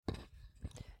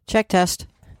Check test.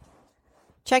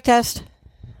 Check test.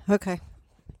 Okay.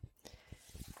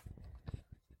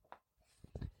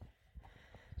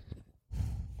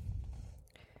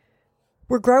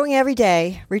 We're growing every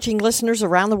day, reaching listeners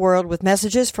around the world with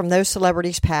messages from those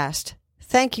celebrities past.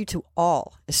 Thank you to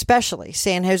all, especially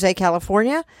San Jose,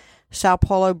 California, Sao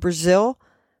Paulo, Brazil,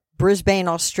 Brisbane,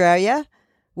 Australia,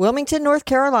 Wilmington, North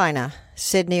Carolina,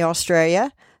 Sydney,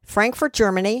 Australia, Frankfurt,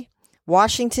 Germany,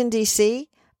 Washington, D.C.,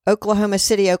 Oklahoma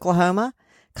City, Oklahoma,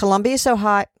 Columbus,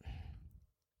 Ohio,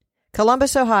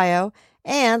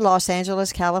 and Los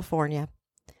Angeles, California.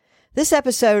 This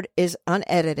episode is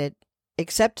unedited,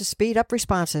 except to speed up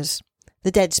responses.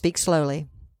 The dead speak slowly.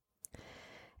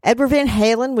 Edward Van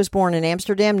Halen was born in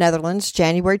Amsterdam, Netherlands,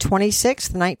 January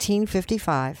 26,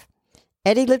 1955.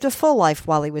 Eddie lived a full life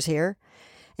while he was here.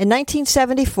 In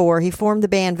 1974, he formed the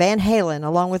band Van Halen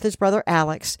along with his brother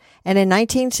Alex, and in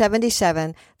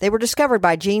 1977, they were discovered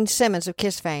by Gene Simmons of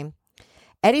Kiss fame.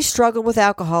 Eddie struggled with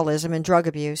alcoholism and drug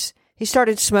abuse. He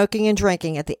started smoking and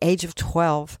drinking at the age of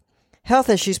 12. Health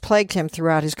issues plagued him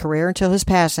throughout his career until his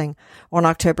passing on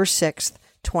October 6th,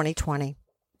 2020.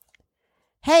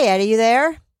 Hey, Eddie, you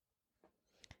there?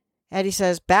 Eddie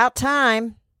says, "'Bout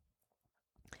time."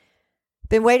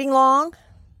 "Been waiting long?"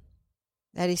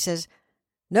 Eddie says,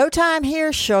 "No time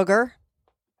here, sugar."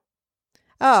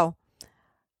 "Oh,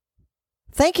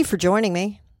 thank you for joining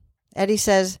me." Eddie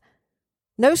says,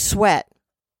 "No sweat.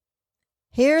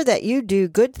 Hear that you do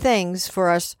good things for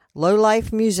us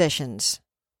low-life musicians."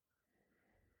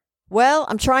 "Well,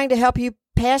 I'm trying to help you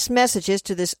pass messages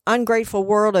to this ungrateful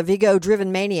world of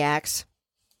ego-driven maniacs."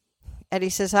 Eddie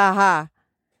says, "Ha ha.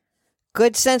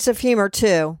 Good sense of humor,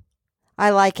 too.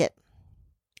 I like it.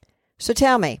 So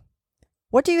tell me,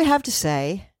 what do you have to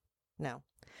say?" No.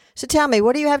 "So tell me,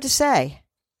 what do you have to say?"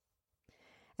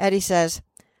 Eddie says,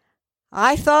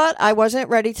 "I thought I wasn't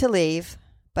ready to leave,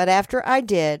 but after I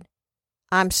did,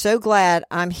 I'm so glad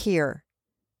I'm here.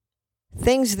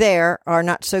 Things there are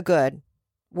not so good.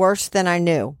 Worse than I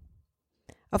knew.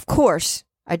 Of course,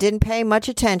 I didn't pay much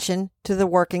attention to the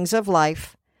workings of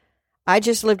life. I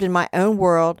just lived in my own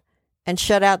world and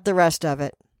shut out the rest of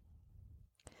it.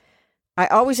 I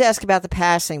always ask about the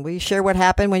passing. Will you share what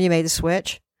happened when you made the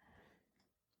switch?"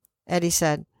 Eddie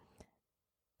said,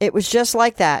 "It was just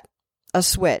like that, a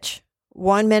switch.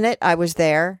 1 minute I was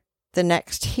there, the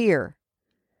next here.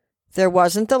 There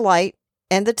wasn't the light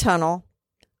and the tunnel.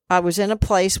 I was in a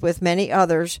place with many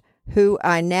others who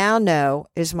I now know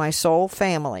is my soul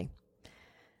family.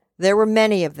 There were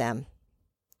many of them.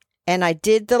 And I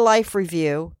did the life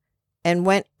review and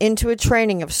went into a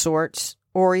training of sorts,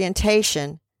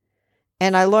 orientation,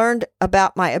 and I learned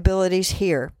about my abilities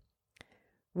here.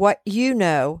 What you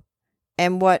know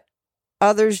and what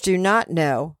others do not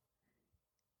know.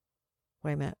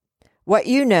 Wait a minute. What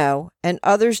you know and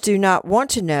others do not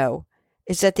want to know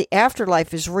is that the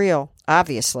afterlife is real,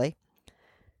 obviously.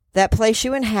 That place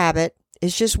you inhabit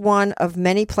is just one of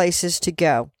many places to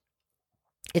go.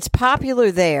 It's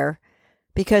popular there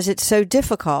because it's so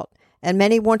difficult and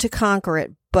many want to conquer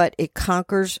it, but it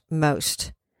conquers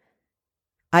most.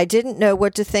 I didn't know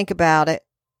what to think about it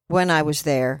when I was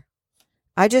there.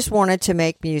 I just wanted to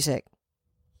make music."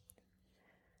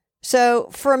 So,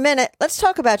 for a minute, let's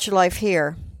talk about your life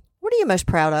here. What are you most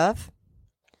proud of?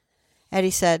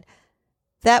 Eddie said,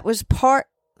 Eddie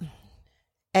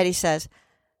says,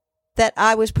 "That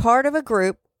I was part of a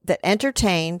group that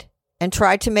entertained and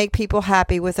tried to make people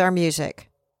happy with our music.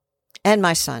 And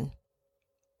my son."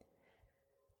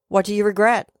 "What do you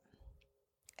regret?"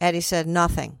 Eddie said,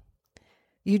 "Nothing.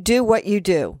 You do what you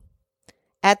do.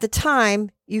 At the time,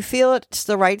 you feel it's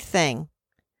the right thing.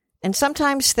 And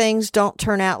sometimes things don't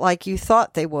turn out like you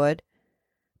thought they would,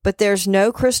 but there's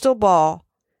no crystal ball,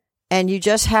 and you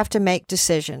just have to make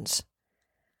decisions.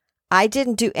 I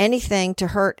didn't do anything to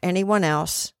hurt anyone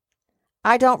else.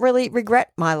 I don't really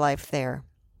regret my life there."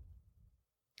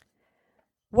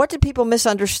 "What did people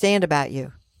misunderstand about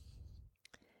you?"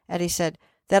 Eddie said,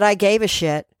 "That I gave a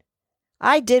shit.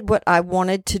 I did what I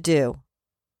wanted to do.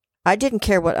 I didn't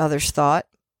care what others thought.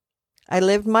 I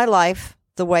lived my life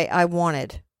the way I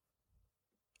wanted."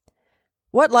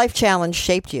 "What life challenge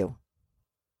shaped you?"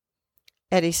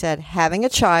 Eddie said, "Having a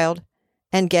child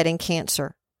and getting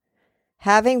cancer.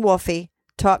 Having Wolfie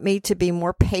taught me to be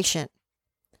more patient.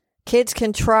 Kids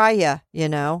can try you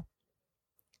know.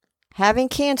 Having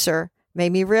cancer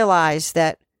made me realize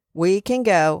that we can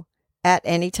go at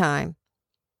any time,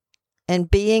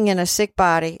 and being in a sick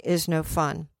body is no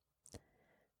fun.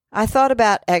 I thought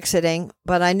about exiting,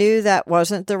 but I knew that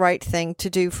wasn't the right thing to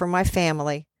do for my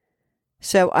family.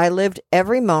 So I lived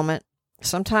every moment,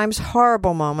 sometimes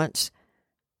horrible moments,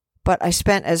 but I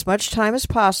spent as much time as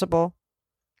possible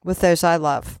with those I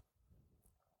love.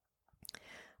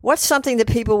 What's something that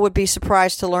people would be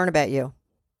surprised to learn about you?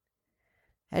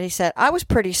 And he said, I was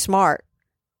pretty smart.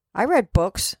 I read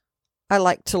books. I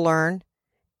liked to learn.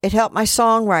 It helped my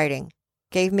songwriting,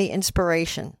 gave me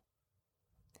inspiration.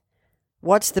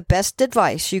 What's the best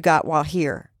advice you got while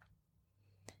here?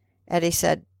 Eddie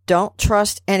said, don't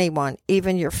trust anyone,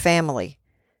 even your family.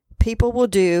 People will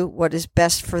do what is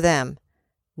best for them,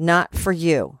 not for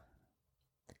you.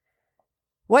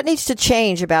 What needs to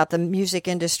change about the music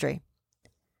industry?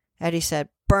 Eddie said,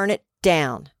 burn it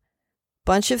down.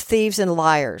 Bunch of thieves and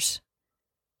liars.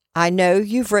 I know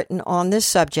you've written on this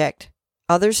subject.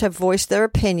 Others have voiced their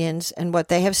opinions, and what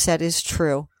they have said is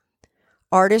true.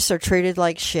 Artists are treated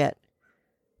like shit.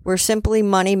 We're simply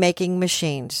money-making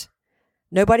machines.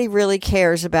 Nobody really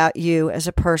cares about you as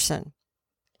a person.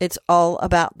 It's all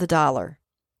about the dollar.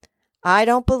 I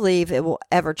don't believe it will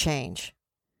ever change.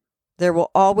 There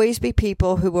will always be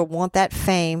people who will want that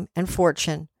fame and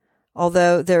fortune,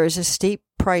 although there is a steep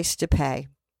price to pay.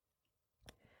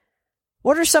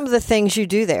 What are some of the things you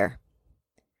do there?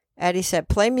 Eddie said,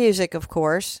 play music, of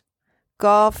course.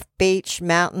 Golf, beach,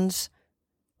 mountains,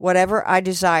 whatever I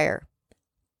desire.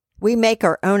 We make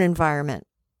our own environment.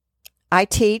 I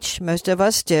teach, most of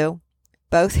us do,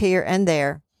 both here and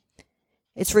there.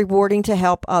 It's rewarding to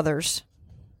help others.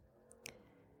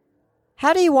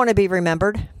 How do you want to be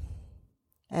remembered?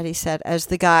 Eddie said, as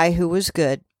the guy who was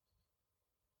good.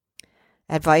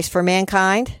 Advice for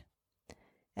mankind?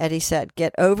 Eddie said,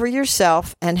 get over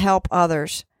yourself and help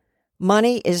others.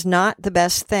 Money is not the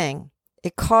best thing.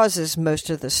 It causes most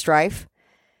of the strife,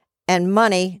 and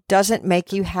money doesn't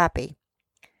make you happy.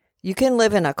 You can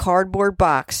live in a cardboard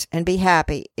box and be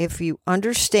happy if you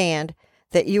understand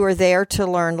that you are there to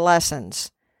learn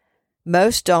lessons.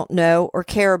 Most don't know or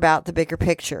care about the bigger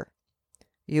picture.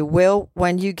 You will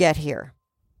when you get here.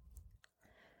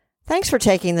 Thanks for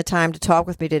taking the time to talk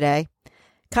with me today.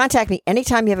 Contact me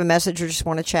anytime you have a message or just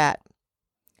want to chat.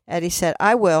 Eddie said,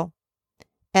 I will.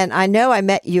 And I know I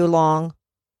met you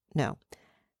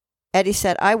Eddie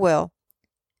said, I will.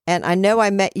 And I know I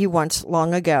met you once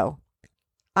long ago.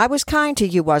 I was kind to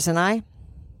you, wasn't I?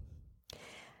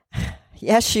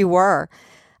 Yes, you were.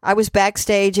 I was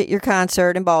backstage at your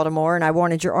concert in Baltimore, and I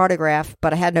wanted your autograph,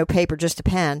 but I had no paper, just a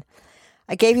pen.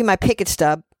 I gave you my ticket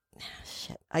stub.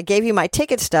 And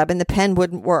the pen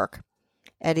wouldn't work.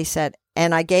 Eddie said,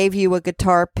 and I gave you a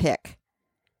guitar pick.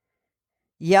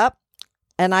 Yup,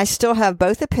 and I still have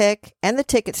both the pick and the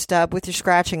ticket stub with your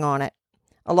scratching on it,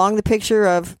 along with a picture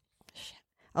of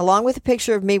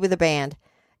me with a band.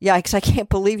 Yikes, I can't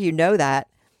believe you know that.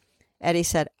 Eddie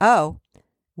said, oh,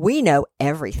 we know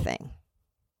everything.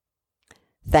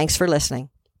 Thanks for listening.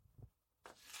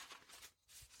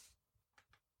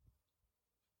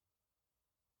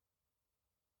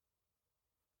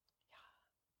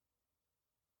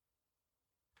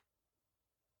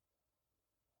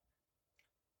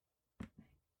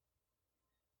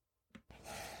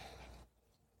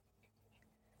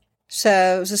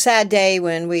 So it was a sad day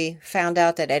when we found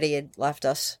out that Eddie had left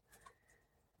us.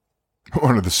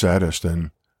 One of the saddest.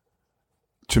 And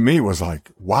to me, it was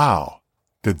like, wow,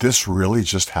 did this really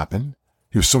just happen?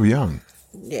 He was so young.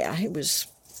 Yeah, he was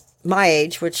my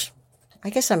age, which I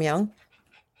guess I'm young.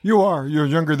 You are. You're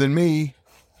younger than me.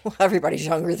 Well, everybody's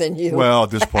younger than you. Well,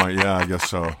 at this point, yeah, I guess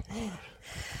so.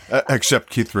 Except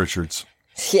Keith Richards.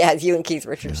 Yeah, you and Keith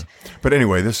Richards. Yeah. But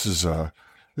anyway, this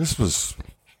was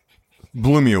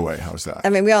blew me away. How's that? I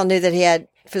mean, we all knew that he had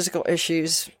physical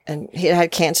issues and he had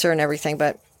cancer and everything,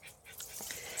 but,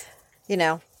 you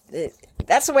know,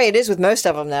 that's the way it is with most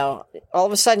of them, though. All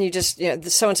of a sudden, you just,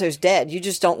 so-and-so's dead. You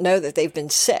just don't know that they've been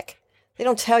sick. They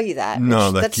don't tell you that.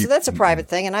 No, that's a private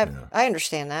thing, and I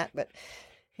understand that, but,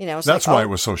 it's that's like, why it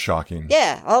was so shocking.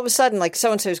 Yeah, all of a sudden, like,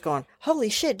 so-and-so's going, holy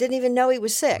shit, didn't even know he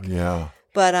was sick. Yeah.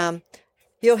 But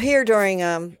you'll hear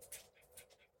during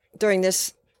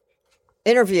this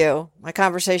interview, my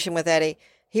conversation with Eddie,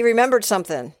 he remembered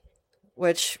something,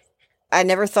 which I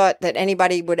never thought that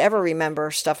anybody would ever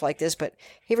remember stuff like this, but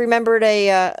he remembered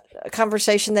a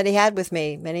conversation that he had with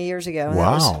me many years ago.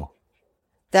 Wow.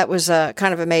 That was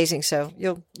kind of amazing. So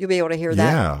you'll be able to hear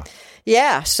that. Yeah.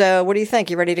 Yeah. So what do you think?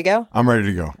 You ready to go? I'm ready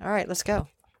to go. All right, let's go.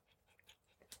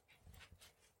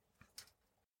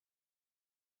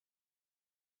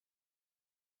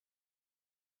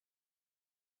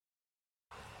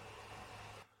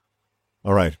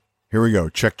 All right, here we go.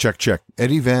 Check.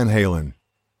 Eddie Van Halen.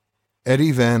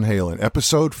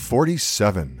 Episode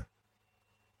 47.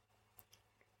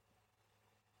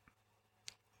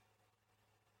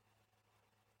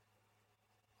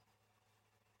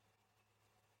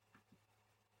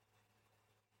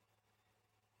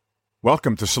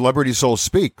 Welcome to Celebrity Soul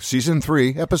Speak, Season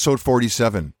 3, Episode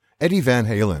 47, Eddie Van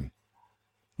Halen.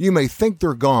 You may think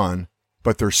they're gone,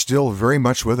 but they're still very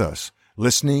much with us,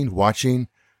 listening, watching,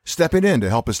 stepping in to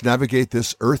help us navigate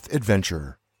this Earth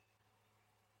adventure.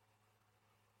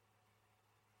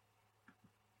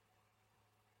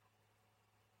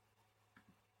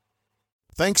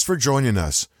 Thanks for joining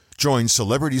us. Join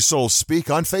Celebrity Soul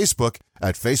Speak on Facebook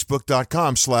at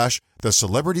facebook.com/The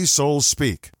Celebrity Soul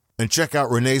Speak. And check out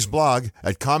Renee's blog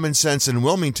at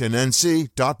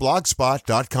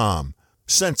commonsenseinwilmingtonnc.blogspot.com.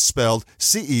 Sense spelled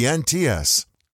CENTS.